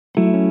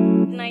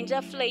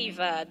Ninja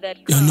flavor that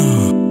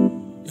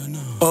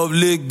of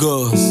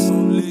Lagos.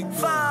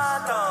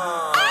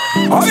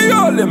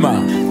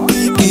 Man.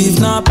 If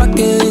na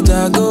package,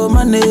 I go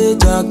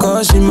manage, I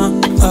call Shima,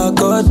 I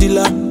call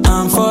dealer,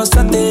 and for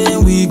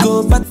certain we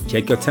go back.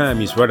 Check your time,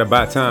 it's right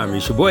about time.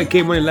 It's your boy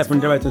K Money live from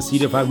Director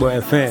City of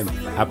Agbo FM.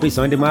 Happy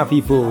Sunday, my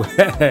people.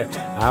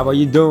 How are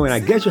you doing? I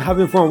guess you're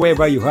having fun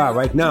wherever you are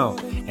right now.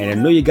 And I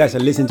know you guys are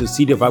listening to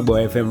City of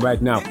Agbo FM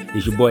right now.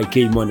 It's your boy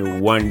K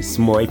Money once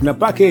more. If not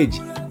package,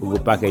 we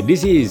go package.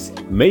 This is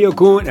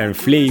Mayokun and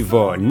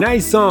Flavor.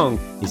 Nice song.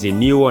 It's a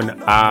new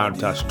one out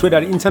straight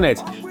on the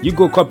internet. You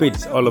go copy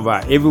it all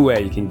over,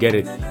 everywhere you can get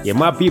it. Yeah,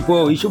 my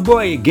people, it's your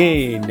boy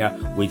again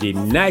with a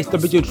nice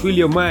topic to thrill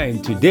your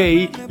mind.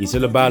 Today, it's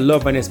all about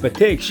love and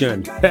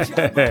expectation.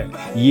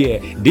 Yeah,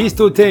 these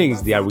two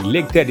things, they are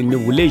related in the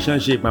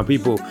relationship, my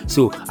people.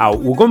 So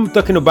we're going to be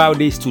talking about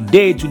this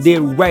today,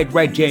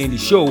 right here in the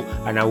show.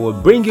 And I will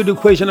bring you the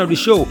question of the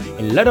show.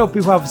 A lot of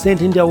people have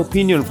sent in their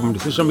opinion from the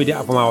social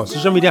media, from our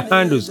social media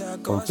handles,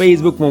 from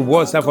Facebook, from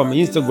WhatsApp, from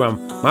Instagram.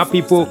 My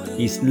people,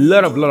 it's a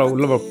lot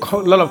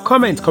of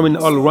comments coming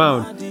all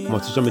around from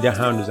our social media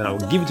handles, and I will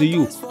give it to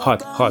you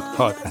hot.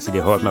 I say they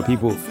hot, my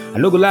people.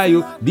 I'm not gonna lie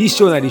you, this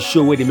show is the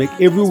show where they make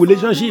every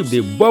relationship, they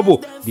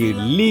bubble, they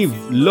live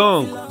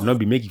long, not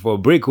be making for a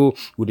break. Where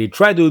they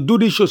try to do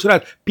this show so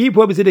that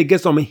people obviously they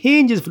get some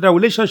hinges for their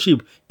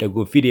relationship. They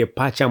go feed their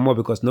patch and more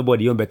because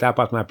nobody own better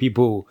part, my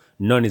people.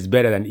 None is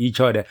better than each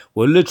other.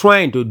 What we're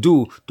trying to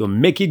do to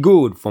make it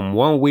good from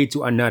one way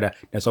to another.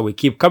 That's why we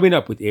keep coming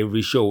up with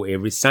every show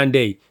every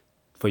Sunday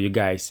for you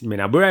guys.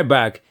 Man, I'll be right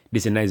back.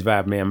 This is a nice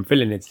vibe, man. I'm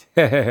feeling it.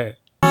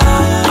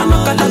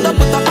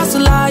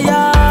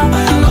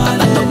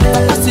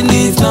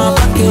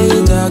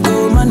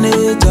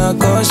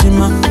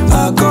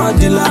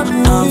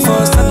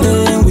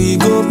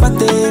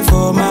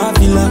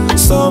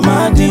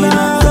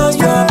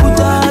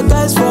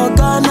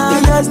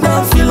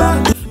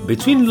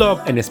 Between love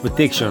and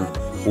expectation,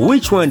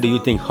 which one do you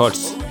think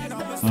hurts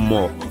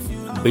more?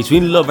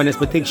 Between love and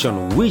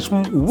expectation, which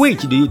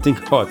do you think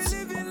hurts?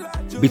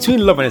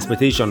 Between love and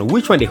expectation,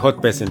 which one the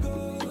hot person?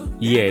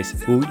 Yes,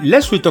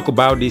 let's really talk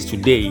about this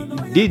today.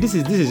 This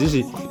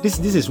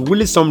is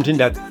really something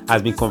that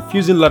has been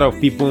confusing a lot of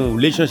people in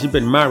relationship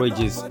and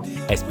marriages.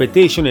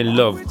 Expectation and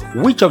love.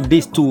 Which of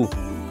these two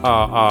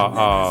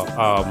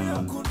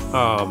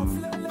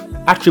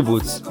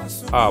attributes?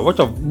 Which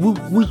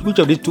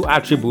of these two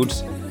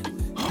attributes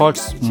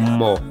hurts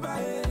more,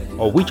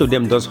 or which of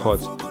them does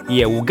hurt?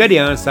 Yeah, we'll get the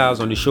answers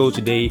on the show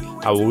today.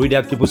 I will read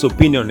out people's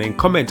opinion and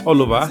comment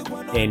all over,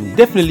 and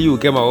definitely you'll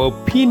get my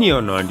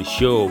opinion on the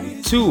show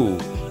too.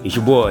 It's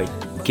your boy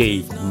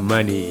K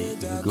Money.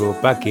 Go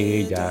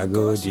package, I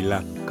go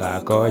dealer,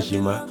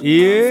 Kakoshima.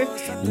 Yeah,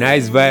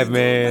 nice vibe,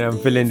 man. I'm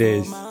feeling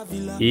this.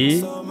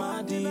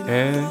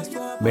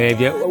 Man,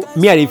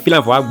 me I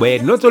feeling for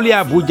Agbo. Not only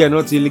Abuja,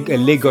 not only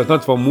Lagos,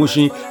 not for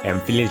Mushin. I'm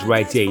feeling it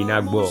right here in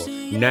Agbo.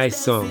 Nice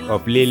song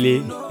of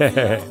Lele.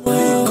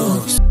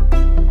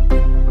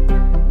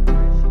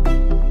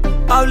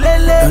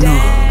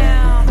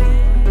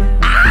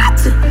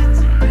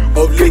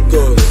 Of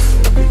Lagos.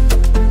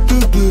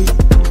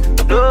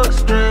 No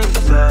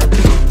strings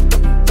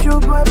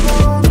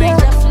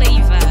Ninja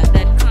flavor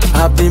that comes.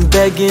 I've been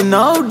begging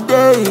all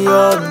day,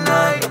 all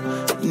night.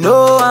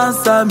 No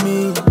answer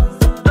me.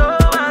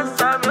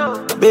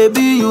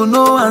 Baby, you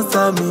no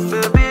answer me.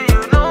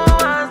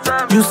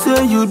 You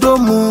say you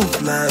don't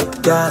move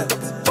like that.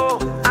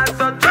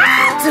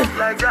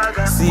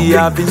 See,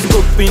 I've been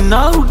scoping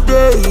all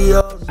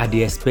day. I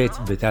dey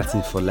expect better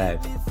things for life.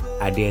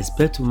 I dey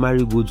expect to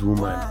marry good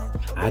woman.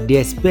 I dey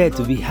expect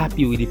to be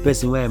happy with the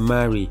person where I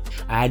marry.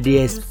 I dey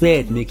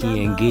expect making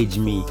engage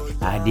me.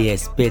 I dey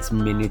expect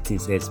many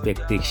things,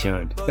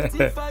 expectation.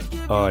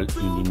 All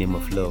in the name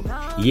of love.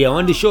 Yeah,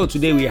 on the show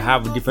today we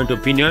have different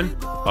opinion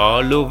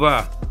all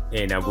over,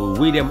 and I will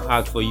read them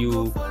out for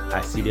you.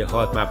 I see the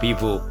hot, my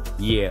people.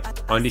 Yeah,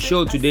 on the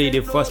show today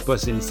the first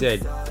person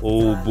said,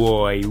 oh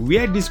boy,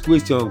 where this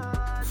question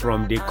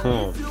from they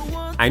come?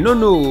 I don't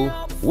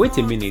know. Wait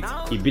a minute,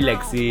 it be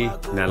like say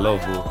na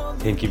love.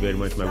 Thank you very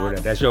much, my brother.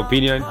 That's your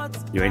opinion.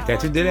 You're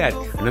entitled to that.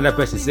 Another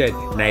person said,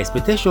 na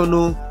expectation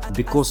no,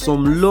 because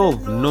some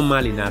love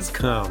normally na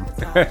scam.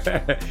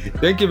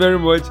 Thank you very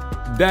much.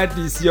 That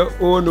is your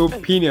own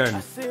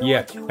opinion.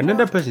 Yeah.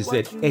 Another person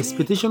said,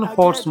 expectation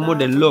hurts more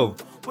than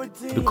love,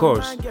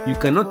 because you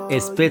cannot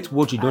expect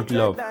what you don't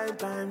love.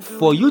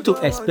 For you to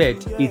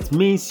expect, it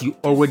means you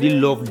already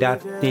love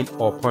that thing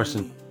or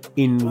person.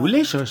 In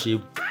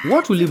relationship,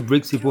 what really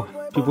breaks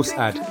people's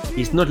heart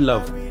is not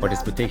love but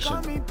expectation.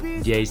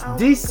 There is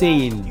this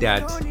saying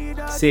that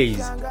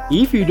says,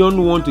 if you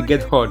don't want to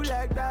get hurt,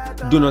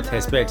 do not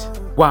expect.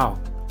 Wow,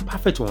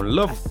 perfect one.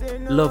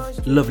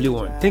 Lovely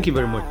one. Thank you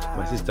very much,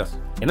 my sister.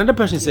 Another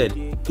person said,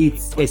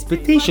 it's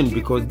expectation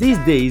because these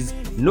days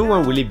no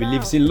one really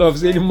believes in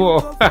love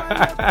anymore.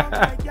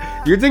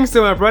 You think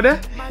so, my brother?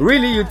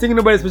 Really? You think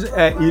nobody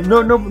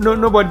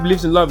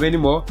believes in love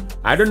anymore?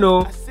 I don't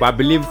know, but I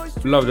believe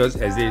love does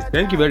exist.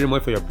 Thank you very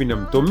much for your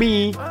opinion. To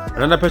me,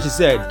 another person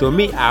said, to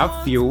me, I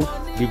feel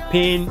the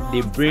pain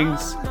they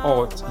brings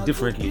out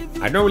differently.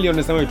 I don't really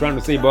understand what you're trying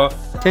to say, but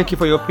thank you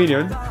for your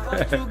opinion.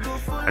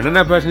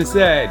 Another person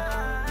said,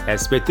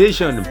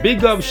 expectation.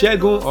 Big up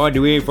Shegun all the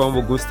way from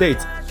Ogun State,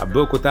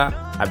 Abeokuta.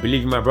 I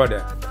believe you, my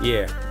brother.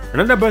 Yeah.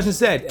 Another person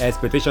said,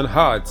 expectation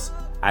hurts.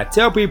 I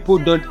tell people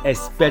don't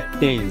expect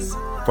things.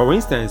 For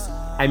instance,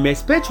 I may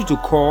expect you to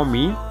call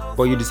me,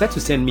 but you decide to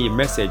send me a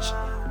message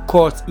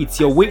because it's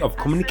your way of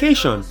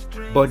communication.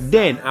 But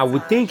then I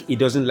would think it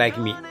doesn't like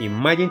me.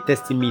 Imagine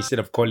texting me instead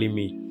of calling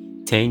me.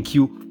 Thank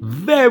you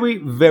very,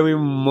 very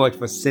much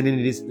for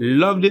sending this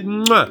lovely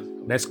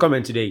nice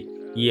comment today.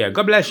 Yeah,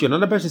 God bless you.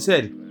 Another person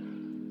said,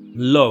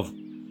 love.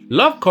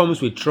 Love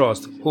comes with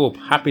trust, hope,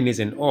 happiness,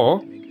 and awe.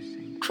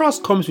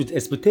 Trust comes with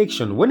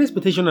expectation. When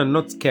expectations are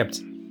not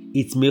kept,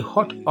 it may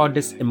hurt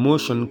others'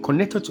 emotion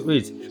connected to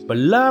it. But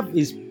love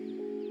is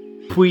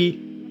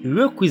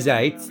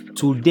prerequisite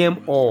to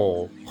them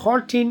all.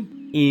 Hurting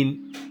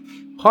in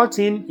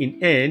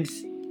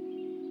ends.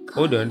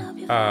 Hold on.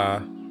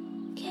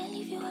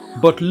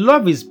 But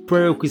love is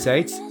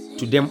prerequisite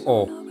to them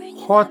all.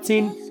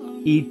 Hurting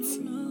it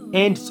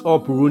ends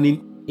up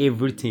ruining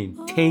everything.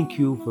 Thank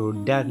you for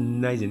that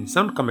nice and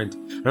sound comment.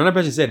 Another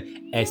person said,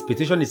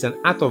 expectation is an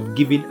act of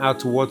giving out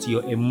towards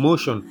your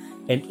emotion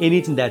and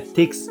anything that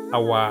takes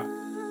our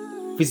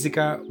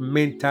physical,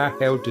 mental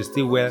health to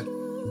stay well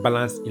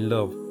balanced in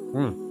love.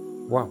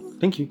 Wow,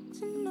 thank you.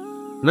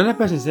 Another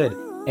person said,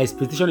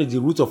 expectation is the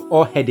root of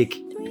all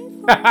headache.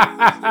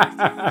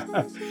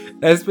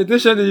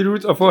 Expectation is the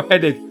root of all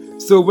headache.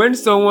 So when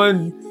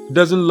someone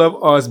doesn't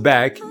love us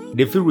back,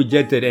 they feel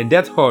rejected and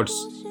that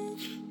hurts.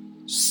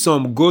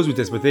 Some goes with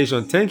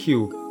expectation. Thank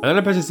you.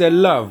 Another person said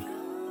love.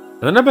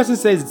 Another person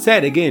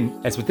said again,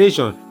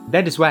 expectation.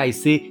 That is why I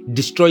say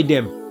destroy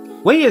them.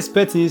 When you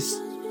expect things,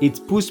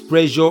 it puts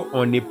pressure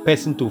on a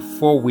person to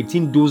fall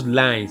within those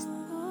lines.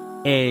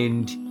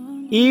 And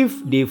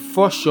if they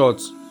fall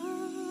short,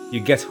 you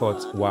get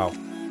hurt. Wow.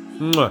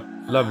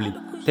 Lovely.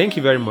 Thank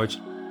you very much.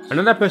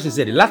 Another person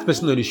said, the last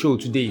person on the show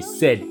today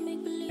said,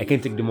 I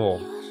can't take them all.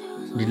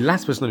 The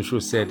last person on the show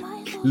said,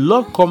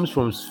 love comes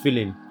from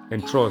feeling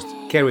and trust,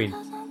 caring,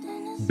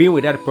 being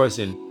with that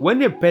person.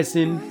 When a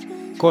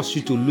person causes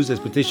you to lose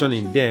expectation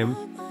in them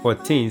for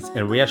things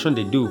and reaction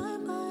they do,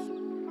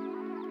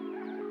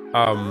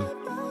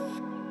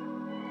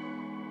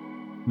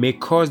 may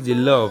cause the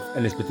love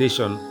and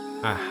expectation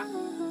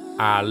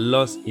are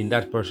lost in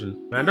that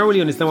person. I don't really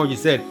understand what you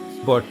said,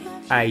 but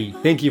I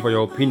thank you for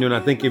your opinion.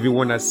 I thank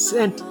everyone that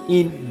sent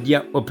in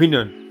their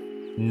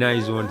opinion.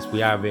 Nice ones we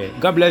have here.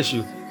 God bless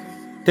you.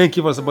 Thank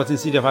you for supporting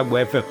City of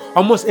Agbo FM.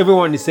 Almost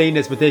everyone is saying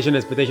expectation.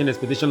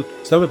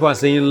 Some people are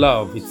saying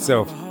love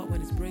itself.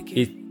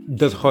 It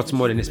does hurt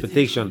more than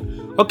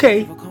expectation.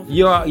 Okay,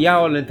 you're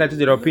all entitled to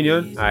their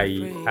opinion.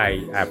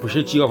 I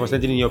appreciate you all for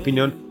sending in your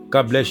opinion.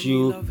 God bless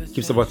you.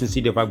 Keep supporting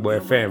City of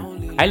Agbo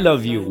FM. I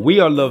love you. We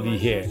all love you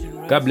here.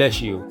 God bless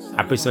you.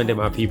 Happy Sunday,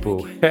 my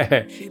people.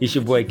 It's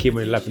your boy Kim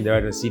and laughing there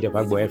on City of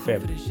Agbo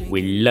FM.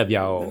 We love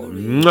y'all.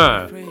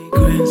 Mwah.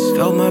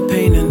 Felt my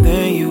pain and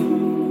then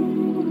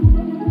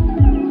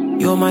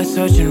you're my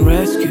search and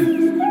rescue.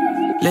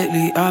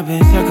 Lately I've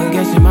been second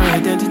guessing my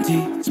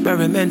identity,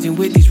 experimenting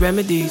with these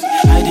remedies,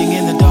 hiding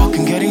in the dark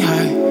and getting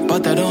high,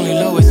 but that only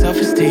lowers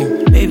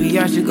self-esteem. Maybe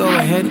I should go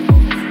ahead.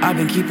 I've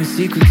been keeping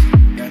secrets.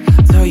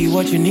 Tell you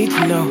what you need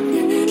to know.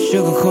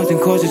 Sugarcoating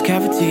causes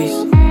cavities.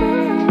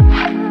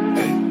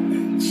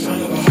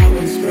 Sound of a heart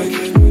when it's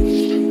breaking.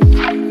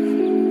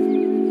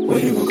 When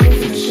you go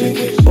and shake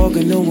it.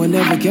 Organ no one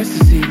ever gets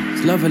to see.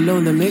 It's love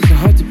alone that makes it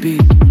hard to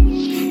beat.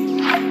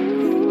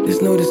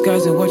 There's no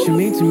disguising what you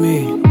mean to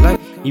me.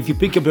 If you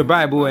pick up the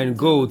Bible and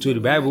go to the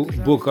Bible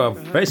book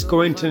of 1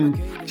 Corinthians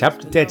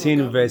chapter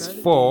 13 verse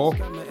 4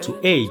 to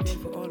 8.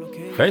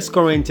 1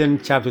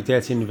 Corinthians chapter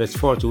 13 verse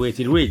 4 to 8,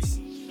 it reads,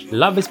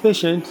 love is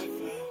patient.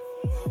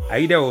 Are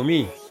you there with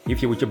me?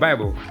 If you're with your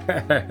Bible.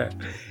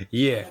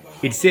 Yeah.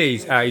 It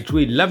says, it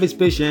reads, love is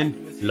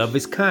patient, love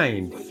is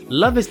kind.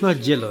 Love is not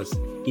jealous.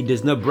 It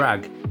does not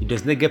brag. It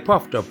does not get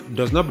puffed up. It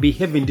does not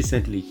behave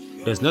indecently.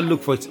 Does not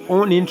look for its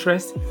own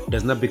interest,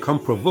 does not become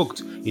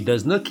provoked, it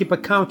does not keep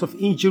account of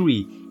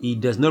injury,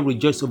 it does not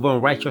rejoice over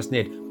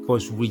unrighteousness,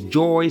 but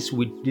rejoice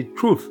with the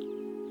truth.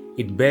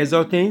 It bears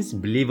all things,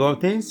 believes all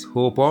things,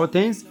 hope all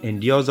things,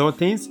 endures all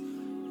things.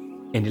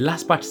 And the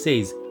last part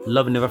says,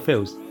 love never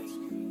fails.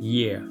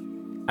 Yeah.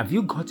 Have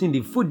you gotten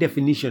the full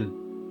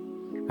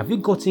definition? Have you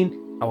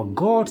gotten our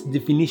God's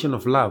definition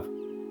of love?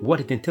 What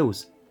it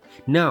entails?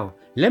 Now,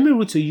 let me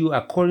read to you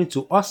according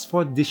to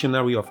Oxford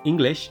Dictionary of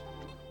English.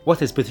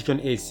 What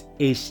expectation is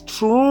a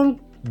strong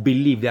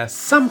belief that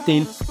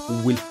something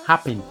will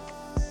happen.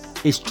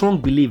 A strong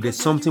belief that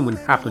something will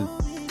happen.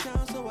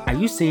 Are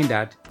you saying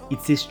that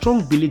it's a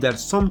strong belief that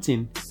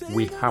something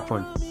will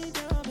happen?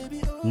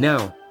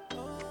 Now,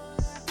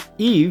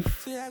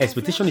 if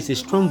expectation is a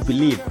strong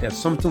belief that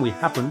something will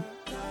happen,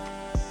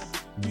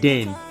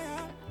 then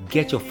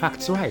get your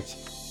facts right.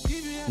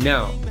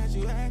 Now,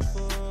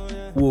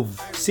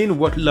 we've seen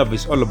what love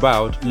is all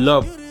about.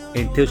 Love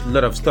entails a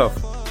lot of stuff.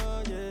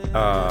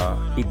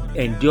 It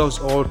endures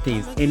all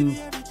things, and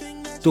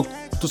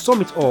to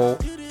sum it all,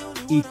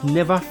 it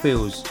never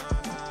fails.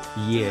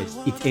 Yes,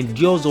 it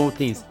endures all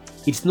things.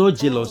 It's not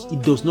jealous.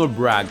 It does not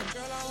brag.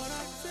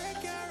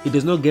 It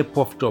does not get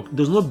puffed up. It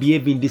does not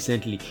behave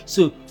indecently.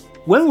 So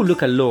when we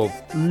look at love,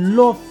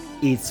 love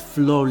is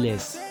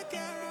flawless.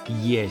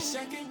 Yes,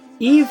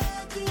 if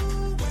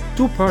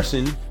two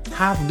persons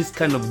have this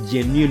kind of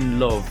genuine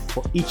love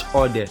for each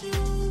other,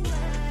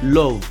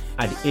 love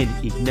at the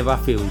end, it never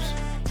fails.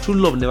 True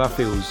love never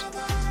fails.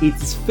 It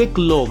is fake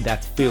love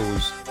that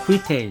fails.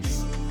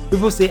 Pretense.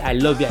 People say I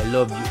love you, I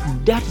love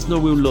you. That is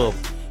not real love.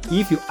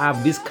 If you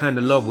have this kind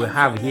of love we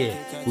have here,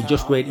 we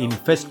just read in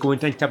 1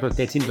 Corinthians chapter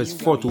 13 verse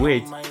 4 to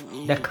 8,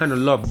 that kind of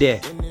love there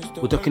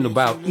we're talking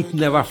about, it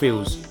never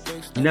fails.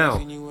 Now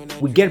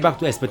we get back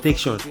to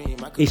expectation.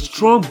 A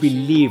strong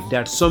belief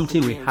that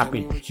something will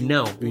happen.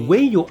 Now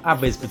when you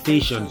have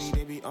expectations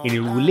in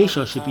a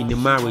relationship, in a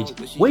marriage,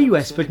 when you are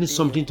expecting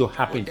something to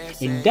happen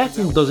and that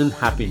thing doesn't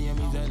happen,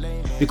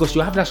 because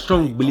you have that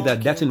strong belief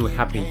that that thing will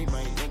happen,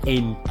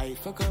 and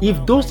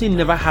if those things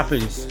never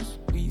happens,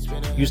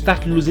 you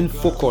start losing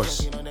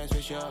focus,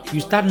 you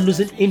start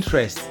losing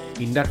interest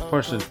in that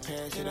person,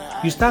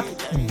 you start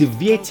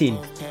deviating,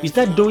 you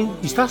stop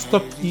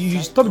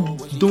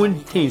doing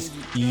things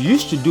you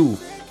used to do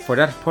for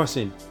that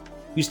person,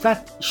 you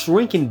start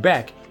shrinking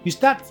back, you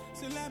start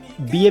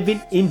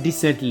behaving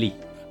indecently,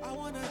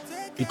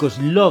 because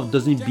love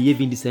doesn't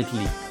behave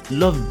indecently.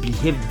 Love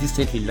behaves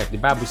decently, like the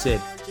Bible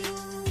said.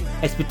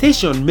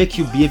 Expectation make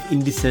you behave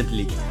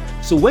indecently.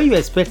 So when you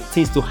expect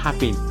things to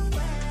happen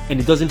and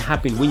it doesn't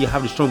happen, when you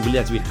have the strong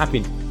belief that it will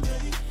happen,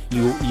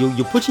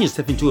 you're putting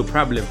yourself into a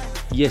problem.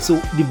 Yeah, so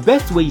the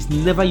best way is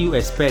never you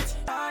expect.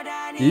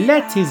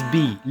 Let things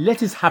be. Let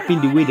things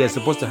happen the way they're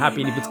supposed to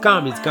happen. If it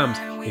comes, it comes.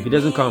 If it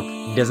doesn't come,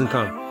 it doesn't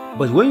come.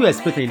 But when you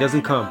expect and it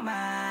doesn't come,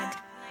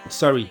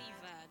 sorry,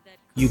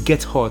 you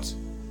get hurt.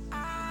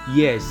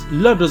 Yes,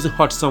 love doesn't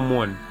hurt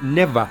someone.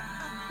 Never.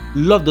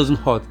 Love doesn't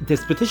hurt. It's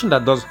expectation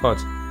that does hurt.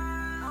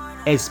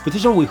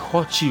 Expectation will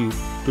hurt you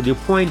to the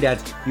point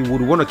that you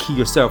would want to kill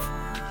yourself.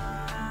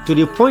 To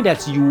the point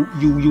that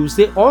you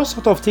say all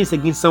sorts of things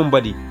against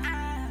somebody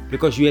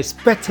because you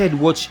expected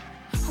what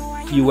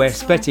you were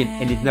expecting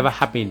and it never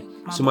happened.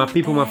 So my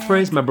people, my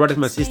friends, my brothers,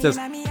 my sisters,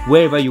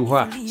 wherever you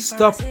are,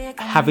 stop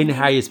having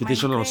high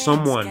expectations on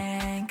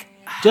someone.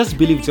 Just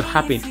believe it will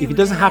happen. If it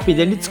doesn't happen,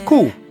 then it's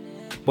cool.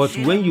 But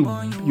when you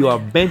are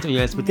bent on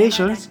your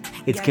expectations,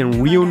 it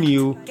can ruin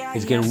you,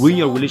 it can ruin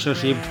your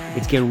relationship,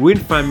 it can ruin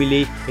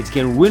family, it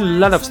can ruin a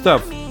lot of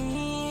stuff.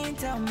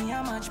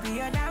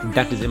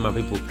 That is it, my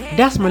people.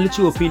 That's my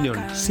little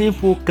opinion.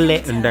 Simple,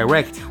 clear, and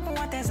direct.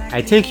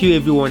 I thank you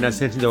everyone that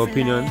sent in their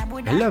opinion.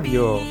 I love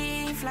you all.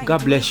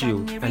 God bless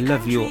you. I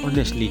love you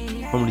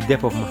honestly from the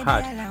depth of my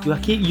heart.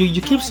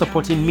 You keep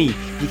supporting me.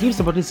 You keep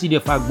supporting CD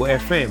of Agbo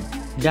FM.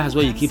 That's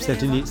why you keep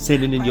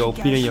sending in your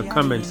opinion, your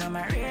comments.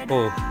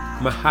 Oh,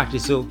 my heart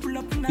is so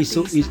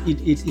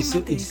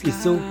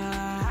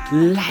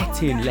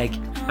lighting. Like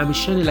I'm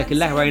shining like a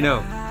light right now.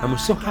 I'm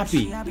so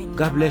happy.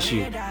 God bless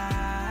you.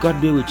 God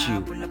be with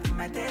you.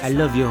 I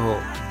love you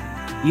all.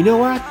 You know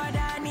what?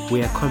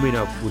 We are coming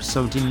up with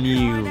something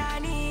new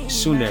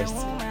soonest.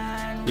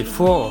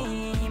 Before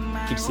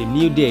it's a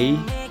new day,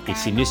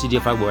 it's a new CD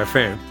of Agbo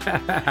FM.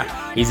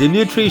 It's a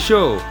new tree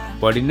show.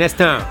 But the next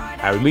time,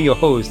 I remain your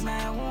host,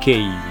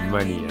 K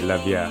Money. I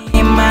love ya.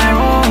 In my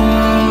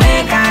room,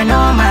 make I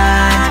know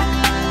man.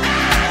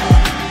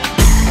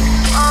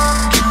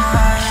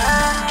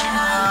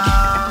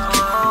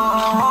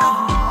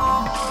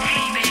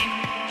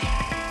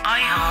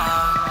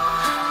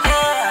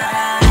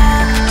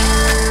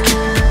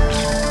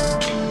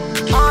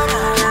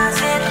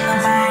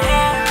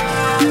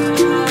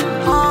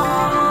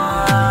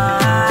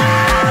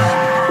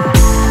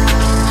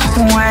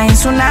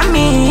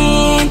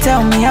 Tsunami,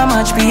 tell me how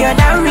much be your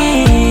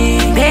dowry.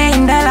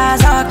 Paying dollars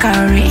or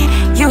carry.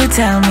 You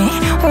tell me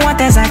what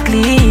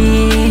exactly.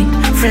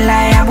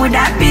 Fly Abu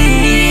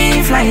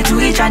Dhabi, fly to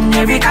each and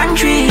every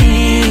country.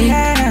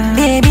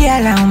 Baby,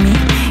 allow me,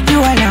 you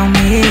allow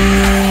me.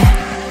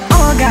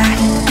 Oh God,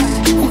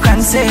 who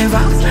can save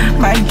her?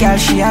 My girl,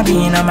 she a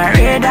been on my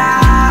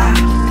radar.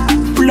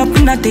 Pull up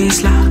in a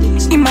Tesla,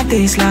 in my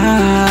Tesla.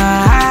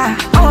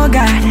 Oh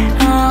God,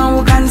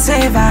 who can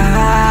save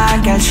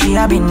her? Girl, she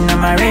a been on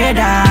my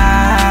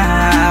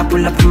radar.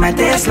 Pull up in my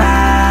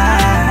Tesla.